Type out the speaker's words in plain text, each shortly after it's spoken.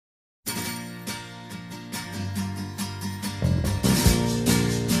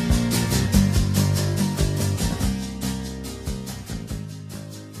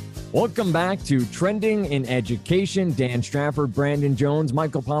Welcome back to Trending in Education. Dan Strafford, Brandon Jones,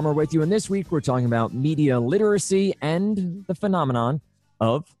 Michael Palmer with you. And this week we're talking about media literacy and the phenomenon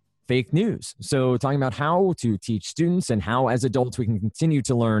of fake news. So talking about how to teach students and how as adults we can continue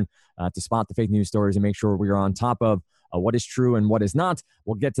to learn to spot the fake news stories and make sure we are on top of what is true and what is not.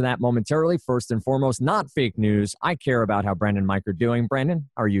 We'll get to that momentarily. First and foremost, not fake news. I care about how Brandon and Mike are doing. Brandon,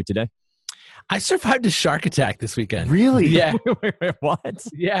 how are you today? I survived a shark attack this weekend. Really? Yeah. Wait, what?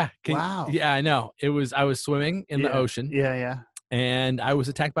 Yeah. Wow. Yeah, I know. I was swimming in the ocean. Yeah. And I was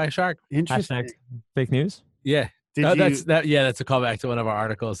attacked by a shark. Interesting. Hashtag fake news? Yeah. Did That's a callback to one of our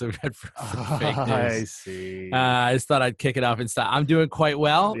articles that we had for fake news. I see. I just thought I'd kick it off and start. I'm doing quite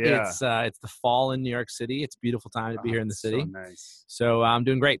well. Yeah. It's the fall in New York City. It's a beautiful time to be here in the city. So nice. So I'm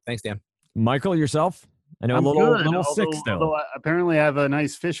doing great. Thanks, Dan. Michael, yourself? I know I'm a little good, sick still. Although apparently I have a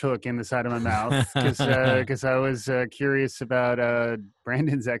nice fish hook in the side of my mouth because I was curious about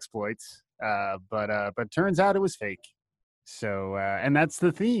Brandon's exploits, but turns out it was fake. So and that's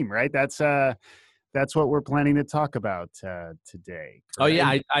the theme, right? That's what we're planning to talk about today. Oh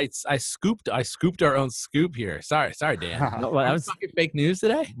yeah, I scooped our own scoop here. Sorry, Dan. Well, that was talking fake news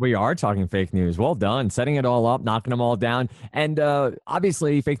today. We are talking fake news. Well done. Setting it all up, knocking them all down. And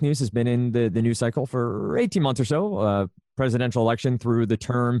obviously, fake news has been in the news cycle for 18 months or so. Presidential election through the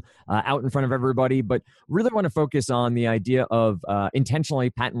term out in front of everybody. But really want to focus on the idea of intentionally,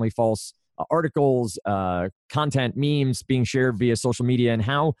 patently false articles, content, memes being shared via social media, and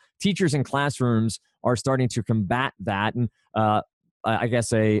how teachers in classrooms are starting to combat that. And I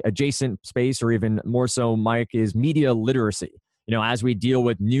guess a adjacent space, or even more so, Mike, is media literacy. You know, as we deal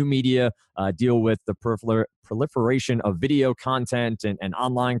with new media, deal with the proliferation of video content and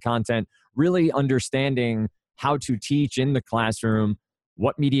online content, really understanding how to teach in the classroom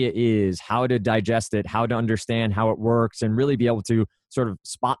what media is, how to digest it, how to understand how it works, and really be able to sort of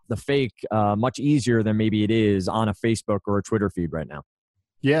spot the fake much easier than maybe it is on a Facebook or a Twitter feed right now.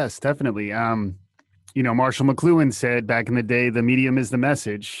 Yes, definitely. Marshall McLuhan said back in the day, the medium is the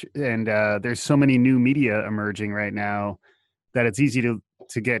message. And there's so many new media emerging right now that it's easy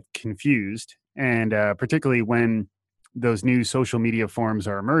to get confused. And particularly when those new social media forms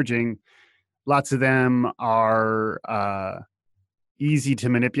are emerging, lots of them are easy to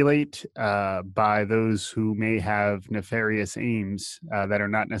manipulate by those who may have nefarious aims that are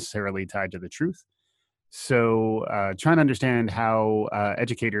not necessarily tied to the truth. So trying to understand how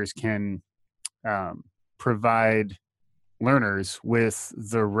educators can provide learners with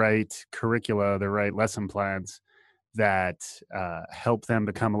the right curricula, the right lesson plans that help them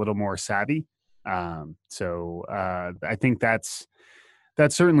become a little more savvy. So I think that's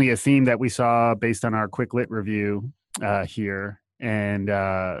certainly a theme that we saw based on our quick lit review here. And,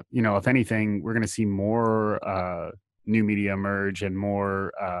 if anything, we're going to see more new media emerge and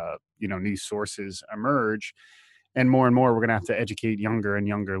more, news sources emerge. And more, we're going to have to educate younger and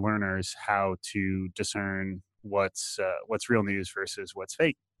younger learners how to discern what's real news versus what's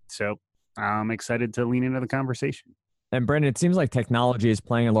fake. So I'm excited to lean into the conversation. And Brandon, it seems like technology is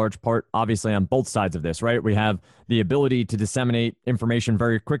playing a large part, obviously, on both sides of this, right? We have the ability to disseminate information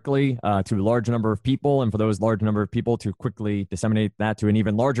very quickly to a large number of people, and for those large number of people to quickly disseminate that to an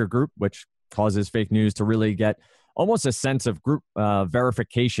even larger group, which causes fake news to really get almost a sense of group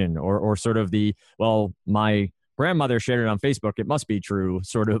verification or sort of the, well, my grandmother shared it on Facebook, it must be true,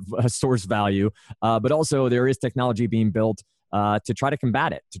 sort of source value. But also there is technology being built to try to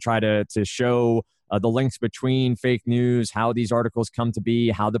combat it, to try to show the links between fake news, how these articles come to be,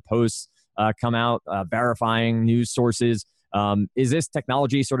 how the posts come out, verifying news sources. Is this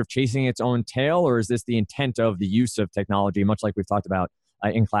technology sort of chasing its own tail, or is this the intent of the use of technology, much like we've talked about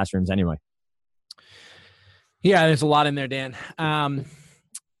in classrooms anyway? Yeah, there's a lot in there, Dan.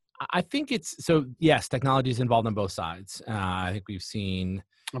 I think yes, technology is involved on both sides. I think we've seen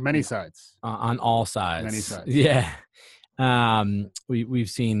on many sides, on all sides. Many sides. Yeah. We've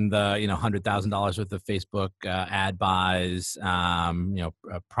seen the $100,000 worth of Facebook ad buys,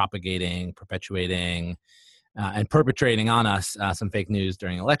 propagating, perpetuating, and perpetrating on us some fake news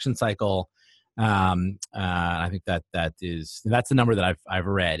during election cycle. I think that's the number that I've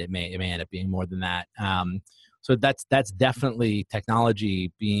read. It may end up being more than that. So that's definitely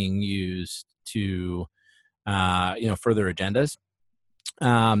technology being used to further agendas.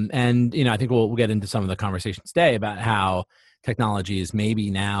 I think we'll get into some of the conversation today about how technology is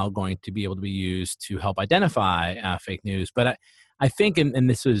maybe now going to be able to be used to help identify fake news. But I think, and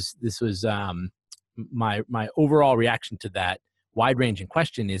this was my overall reaction to that wide-ranging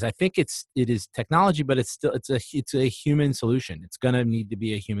question is, I think it is technology, but it's a human solution. It's going to need to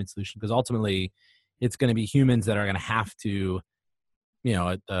be a human solution because ultimately it's going to be humans that are going to have to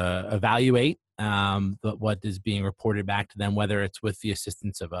evaluate what is being reported back to them, whether it's with the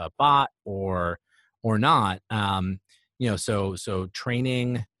assistance of a bot or not. So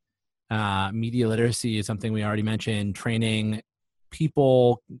training media literacy is something we already mentioned. Training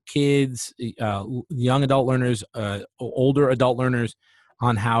people, kids, young adult learners, older adult learners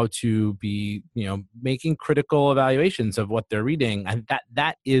on how to be, making critical evaluations of what they're reading. And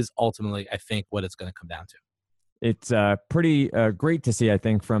that is ultimately, I think, what it's going to come down to. It's pretty great to see, I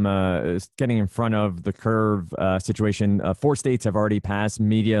think, from getting in front of the curve situation. 4 states have already passed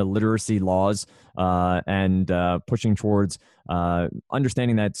media literacy laws and pushing towards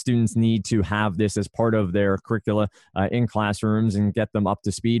understanding that students need to have this as part of their curricula in classrooms and get them up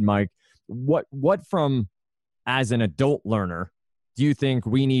to speed. Mike, what from as an adult learner do you think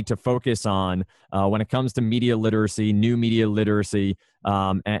we need to focus on when it comes to media literacy, new media literacy,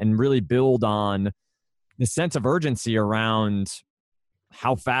 and really build on the sense of urgency around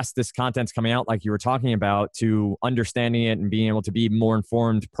how fast this content's coming out, like you were talking about, to understanding it and being able to be more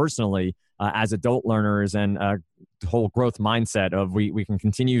informed personally as adult learners, and the whole growth mindset of we can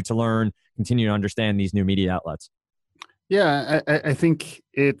continue to learn, continue to understand these new media outlets? Yeah, I think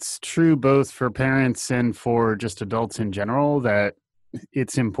it's true both for parents and for just adults in general that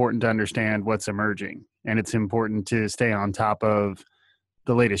it's important to understand what's emerging, and it's important to stay on top of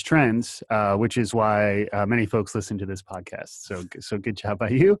the latest trends, which is why many folks listen to this podcast. So good job by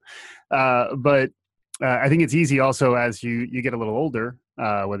you. But I think it's easy also as you get a little older,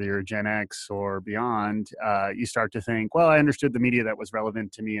 whether you're Gen X or beyond, you start to think, well, I understood the media that was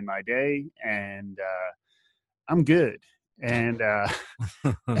relevant to me in my day, and I'm good. And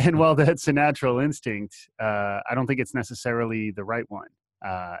and while that's a natural instinct, I don't think it's necessarily the right one.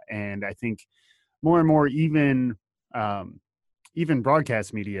 And I think more and more, even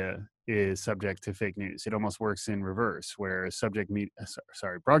broadcast media is subject to fake news. It almost works in reverse, where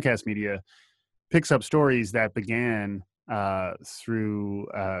broadcast media picks up stories that began through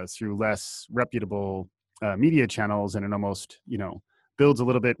less reputable media channels, and it almost builds a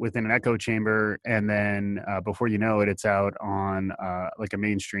little bit within an echo chamber, and then before you know it, it's out on like a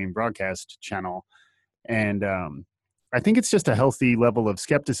mainstream broadcast channel. And I think it's just a healthy level of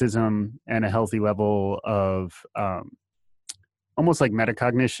skepticism and a healthy level of almost like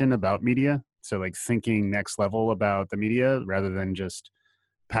metacognition about media. So like thinking next level about the media rather than just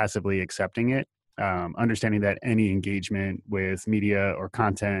passively accepting it. Understanding that any engagement with media or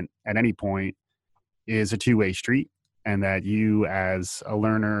content at any point is a two-way street, and that you as a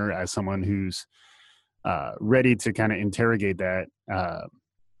learner, as someone who's ready to kind of interrogate that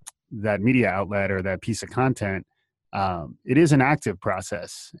media outlet or that piece of content, it is an active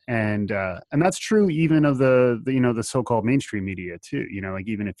process, and that's true even of the so-called mainstream media too. Like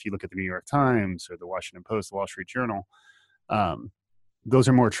even if you look at the New York Times or the Washington Post, the Wall Street Journal, those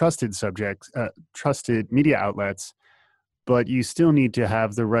are more trusted media outlets, but you still need to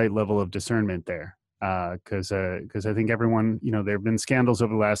have the right level of discernment there, because I think everyone, there have been scandals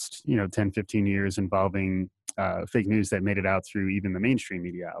over the last 10, 15 years involving fake news that made it out through even the mainstream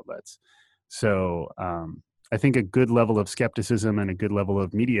media outlets. So I think a good level of skepticism and a good level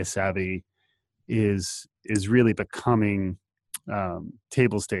of media savvy is really becoming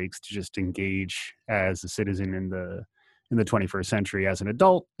table stakes to just engage as a citizen in the 21st century as an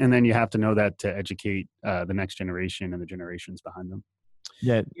adult. And then you have to know that to educate the next generation and the generations behind them.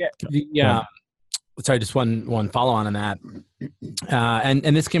 Yeah. Sorry, just one follow on that.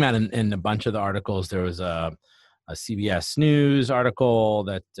 And this came out in a bunch of the articles. There was a CBS News article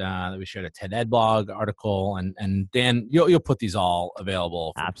that we shared, a TED Ed blog article, and Dan, you'll put these all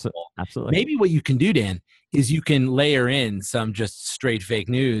available. Absolutely. Maybe what you can do, Dan, is you can layer in some just straight fake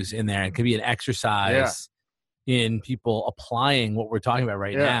news in there. It could be an exercise in people applying what we're talking about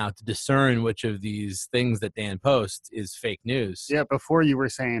right now to discern which of these things that Dan posts is fake news. Yeah, before you were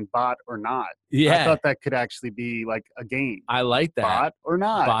saying bot or not. Yeah. I thought that could actually be like a game. I like that. Bot or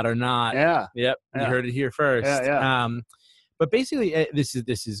not. Bot or not. Yeah. Yep. You heard it here first. Yeah. But basically, this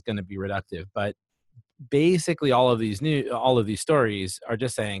is going to be reductive. But basically, all of these stories are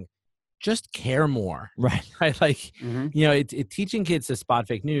just saying, just care more, right? Like, teaching kids to spot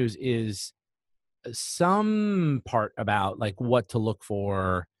fake news is some part about like what to look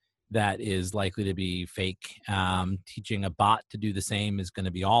for that is likely to be fake. Teaching a bot to do the same is going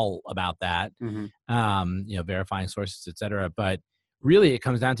to be all about that. Verifying sources, etc. But really, it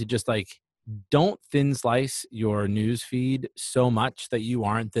comes down to just like, don't thin slice your news feed so much that you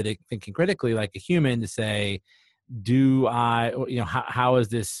aren't thinking critically like a human to say, how is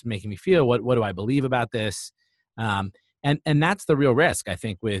this making me feel? What do I believe about this? And that's the real risk, I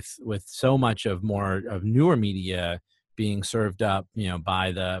think, with so much of newer media being served up,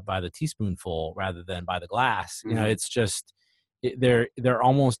 by the teaspoonful rather than by the glass. It's just there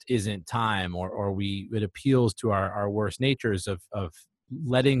almost isn't time, or it appeals to our worst natures of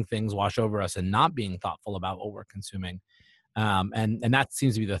letting things wash over us and not being thoughtful about what we're consuming. And that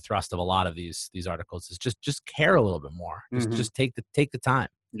seems to be the thrust of a lot of these articles, is just care a little bit more. Just take the time.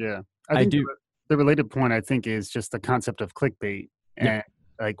 Yeah. I think do. The related point, I think, is just the concept of clickbait, and Yeah.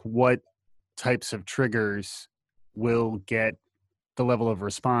 like what types of triggers will get the level of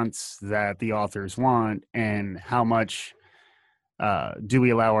response that the authors want, and how much do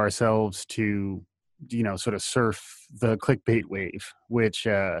we allow ourselves to, sort of surf the clickbait wave, which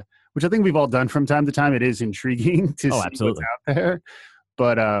I think we've all done from time to time. It is intriguing to see Absolutely. what's out there,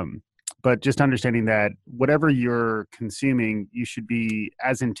 but just understanding that whatever you're consuming, you should be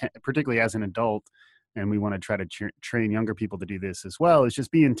particularly as an adult, and we want to try to train younger people to do this as well, is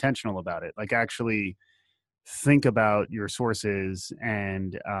just be intentional about it. Like, actually think about your sources,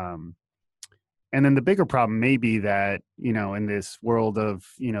 and then the bigger problem may be that, in this world of,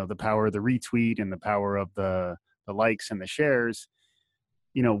 the power of the retweet and the power of the likes and the shares,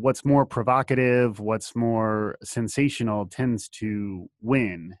 what's more provocative, what's more sensational tends to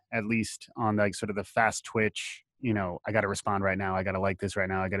win, at least on like sort of the fast twitch, I got to respond right now, I got to like this right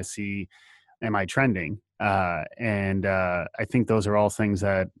now, I got to see, am I trending? And I think those are all things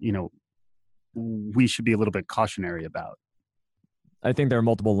that, we should be a little bit cautionary about. I think there are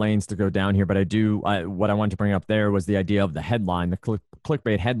multiple lanes to go down here, but what I wanted to bring up there was the idea of the headline, the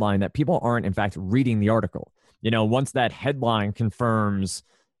clickbait headline, that people aren't in fact reading the article. Once that headline confirms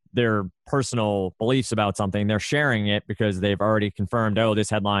their personal beliefs about something, they're sharing it because they've already confirmed, oh, this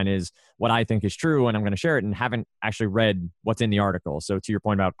headline is what I think is true, and I'm going to share it, and haven't actually read what's in the article. So to your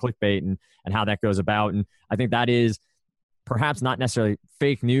point about clickbait and how that goes about, and I think that is perhaps not necessarily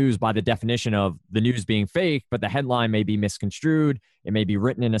fake news by the definition of the news being fake, but the headline may be misconstrued. It may be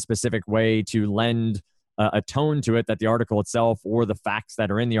written in a specific way to lend a tone to it that the article itself or the facts that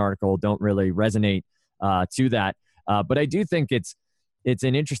are in the article don't really resonate to that. But I do think it's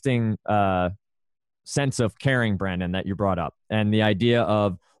an interesting sense of caring, Brandon, that you brought up, and the idea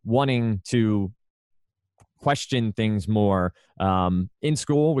of wanting to question things more. In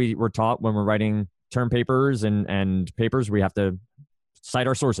school, we're taught when we're writing term papers and papers, we have to cite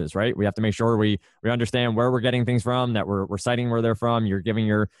our sources, right? We have to make sure we understand where we're getting things from, that we're citing where they're from. You're giving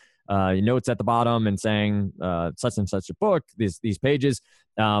your notes at the bottom and saying such and such a book, these pages.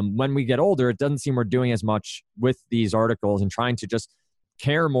 When we get older, it doesn't seem we're doing as much with these articles and trying to just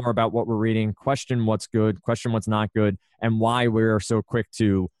care more about what we're reading, question what's good, question what's not good, and why we're so quick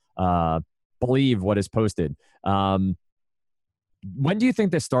to believe what is posted. When do you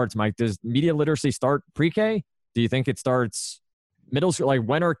think this starts, Mike? Does media literacy start pre-K? Do you think it starts middle school? Like,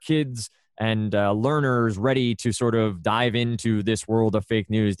 when are kids and learners ready to sort of dive into this world of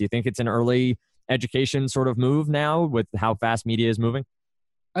fake news? Do you think it's an early education sort of move now with how fast media is moving?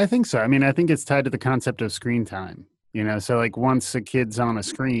 I think so. I mean, I think it's tied to the concept of screen time. So like once a kid's on a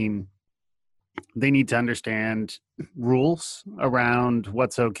screen, they need to understand rules around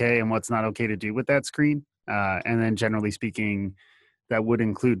what's okay and what's not okay to do with that screen. And then generally speaking, that would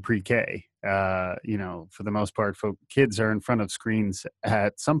include pre-K. For the most part, kids are in front of screens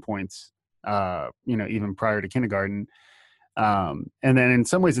at some points, even prior to kindergarten. And then in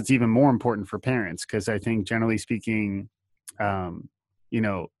some ways, it's even more important for parents, because I think generally speaking,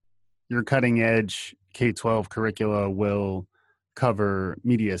 your cutting edge K-12 curricula will cover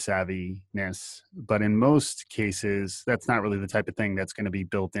media savviness, but in most cases, that's not really the type of thing that's going to be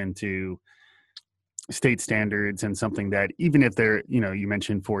built into state standards, and something that even if they're, you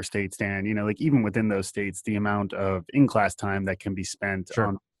mentioned 4 states, Dan, like even within those states, the amount of in-class time that can be spent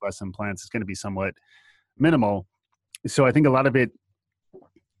on lesson plans is going to be somewhat minimal. So I think a lot of it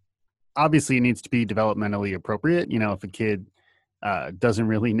obviously needs to be developmentally appropriate. If a kid doesn't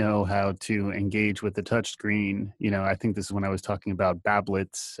really know how to engage with the touch screen, I think this is when I was talking about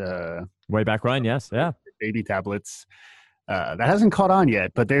tablets. Way back when, yes, yeah. Baby tablets. That hasn't caught on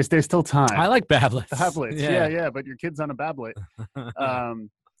yet, but there's still time. I like bablets. Tablets, yeah. But your kid's on a bablet.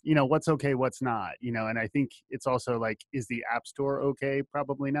 What's okay, what's not. And I think it's also like, is the App Store okay?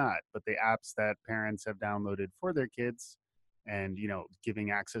 Probably not. But the apps that parents have downloaded for their kids, and giving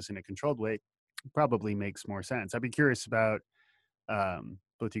access in a controlled way, probably makes more sense. I'd be curious about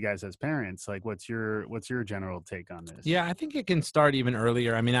both you guys as parents. Like, what's your general take on this? Yeah, I think it can start even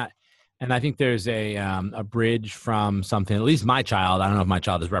earlier. I mean, I think there's a bridge from something, at least my child, I don't know if my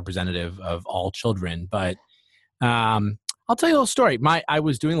child is representative of all children, but I'll tell you a little story. I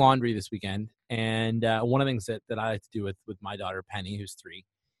was doing laundry this weekend, and one of the things that I like to do with my daughter, Penny, who's 3,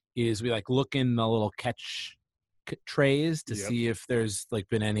 is we like look in the little catch trays to see if there's like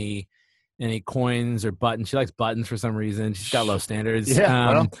been any coins or buttons. She likes buttons for some reason. She's got low standards.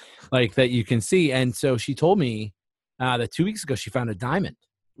 Like that you can see. And so she told me that 2 weeks ago she found a diamond.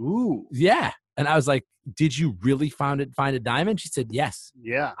 Ooh. Yeah. And I was like, did you really find a diamond? She said, yes.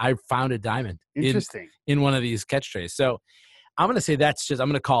 Yeah. I found a diamond. Interesting. In one of these catch trays. So I'm going to say I'm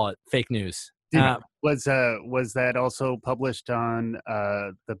going to call it fake news. Was that also published on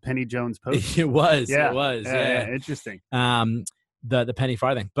the Penny Jones Post? It was. Yeah. It was. Yeah. Interesting. The penny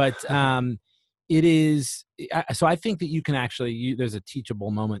farthing, but it is. So I think that you can actually. There's a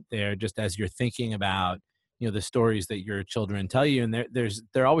teachable moment there, just as you're thinking about the stories that your children tell you, and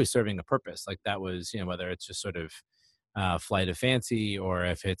they're always serving a purpose. Like that was whether it's just sort of flight of fancy or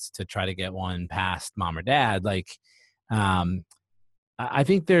if it's to try to get one past mom or dad. Like I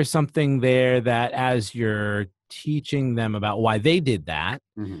think there's something there that as you're teaching them about why they did that,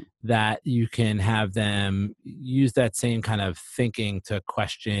 that you can have them use that same kind of thinking to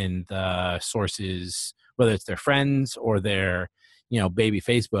question the sources, whether it's their friends or their, baby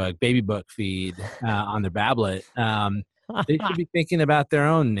Facebook, baby book feed on their Bablet. They should be thinking about their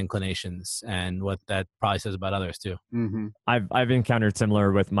own inclinations and what that probably says about others too. Mm-hmm. I've encountered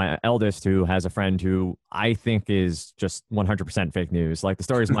similar with my eldest, who has a friend who I think is just 100% fake news. Like the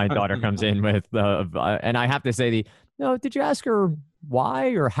stories my daughter comes in with, and I have to say, did you ask her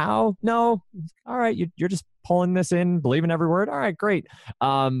why or how? No. All right, you're just pulling this in, believing every word. All right, great.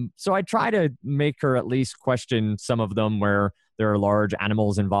 So I try to make her at least question some of them where there are large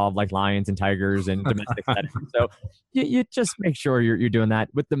animals involved, like lions and tigers and domestic settings. So you just make sure you're doing that.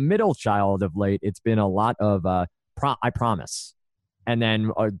 With the middle child of late, it's been a lot of I promise. And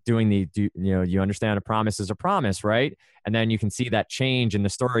then you understand a promise is a promise, right? And then you can see that change in the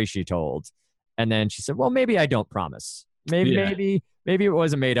story she told. And then she said, well, maybe I don't promise. Maybe it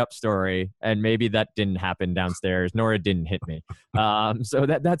was a made up story, and maybe that didn't happen downstairs, nor it didn't hit me. So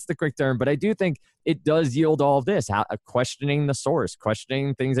that's the quick term. But I do think it does yield all of this, questioning the source,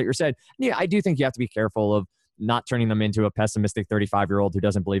 questioning things that you're said. Yeah, I do think you have to be careful of not turning them into a pessimistic 35-year-old who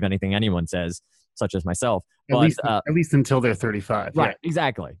doesn't believe anything anyone says, such as myself. At least until they're 35. Right, yeah.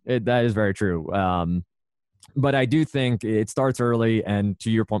 Exactly. That is very true. But I do think it starts early. And to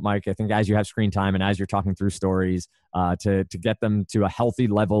your point, Mike, I think as you have screen time and as you're talking through stories, to get them to a healthy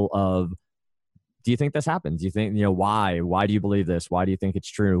level of, do you think this happens? Do you think, why? Why do you believe this? Why do you think it's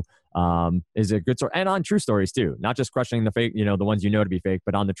true? Is a good story. And on true stories too, not just questioning the fake, the ones to be fake,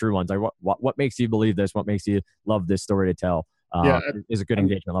 but on the true ones. Like what makes you believe this? What makes you love this story to tell? Is a good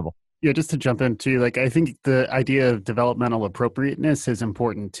engagement level. Yeah, just to jump into, I think the idea of developmental appropriateness is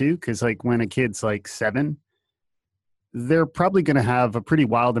important too, because when a kid's 7, they're probably going to have a pretty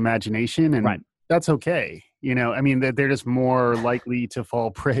wild imagination, and that's okay. They're just more likely to fall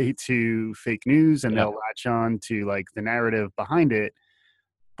prey to fake news, and they'll latch on to the narrative behind it.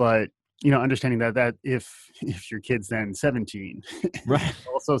 But, understanding that if your kid's then 17, right,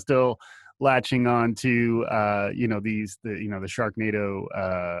 also still latching on to, the Sharknado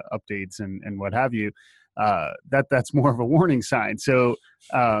updates and what have you, that's more of a warning sign. So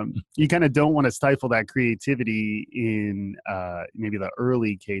you kind of don't want to stifle that creativity in maybe the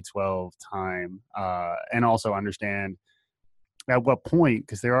early K-12 time, and also understand at what point,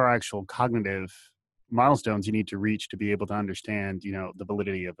 because there are actual cognitive milestones you need to reach to be able to understand, the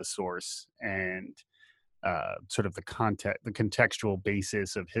validity of a source and sort of the contextual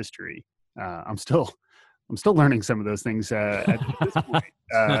basis of history. I'm still learning some of those things at this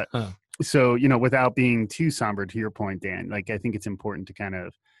point. So, without being too somber, to your point, Dan, I think it's important to kind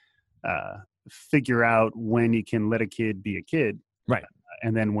of figure out when you can let a kid be a kid. Right.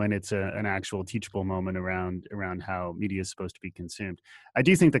 And then when it's an actual teachable moment around how media is supposed to be consumed. I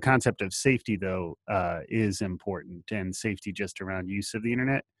do think the concept of safety, though, is important, and safety just around use of the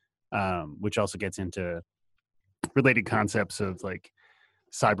internet, which also gets into related concepts of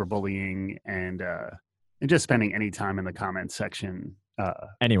cyberbullying and just spending any time in the comments section.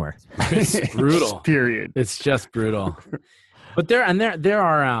 Anywhere. It's brutal. Period. It's just brutal. But there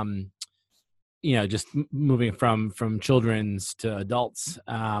are just moving from children's to adults.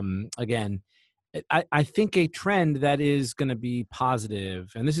 Again, I think a trend that is going to be positive,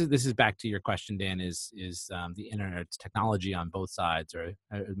 and this is back to your question, Dan, is the internet's technology on both sides, or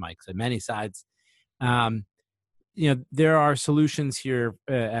Mike said many sides. There are solutions here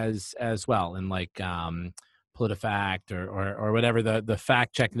as well, and PolitiFact or whatever the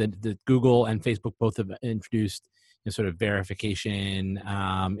fact check that Google and Facebook both have introduced, sort of verification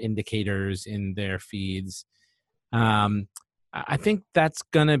indicators in their feeds. I think that's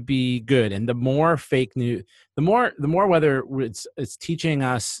gonna be good, and the more fake news, the more whether it's teaching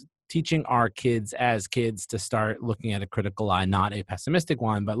us teaching our kids as kids to start looking at a critical eye, not a pessimistic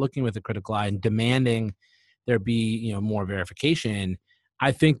one, but looking with a critical eye and demanding there be, more verification,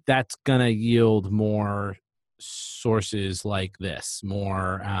 I think that's going to yield more sources like this,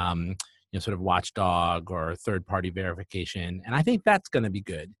 more, sort of watchdog or third-party verification. And I think that's going to be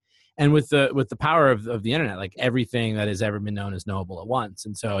good. And with the power of the internet, like everything that has ever been known is knowable at once.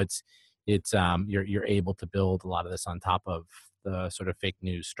 And so you're able to build a lot of this on top of the sort of fake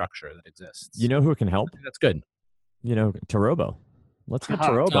news structure that exists. You know who can help? That's good. Tarobo. Let's get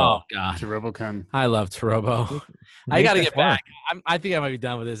Tarobo. Oh God, Tarobo. I love Tarobo. I got to get back. I think I might be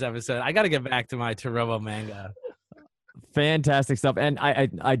done with this episode. I got to get back to my Tarobo manga. Fantastic stuff. And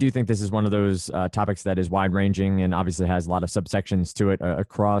I do think this is one of those topics that is wide ranging and obviously has a lot of subsections to it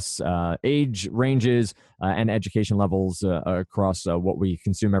across age ranges and education levels across what we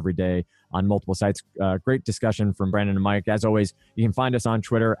consume every day on multiple sites. Great discussion from Brandon and Mike. As always, you can find us on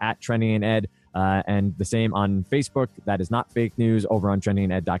Twitter at TrendingInEd and the same on Facebook. That is Not Fake News over on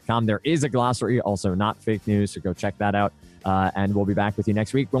trendingined.com. There is a glossary, also not fake news, so go check that out. And we'll be back with you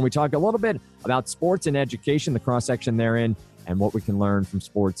next week when we talk a little bit about sports and education, the cross-section therein, and what we can learn from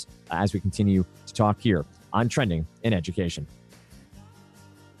sports as we continue to talk here on Trending in Education.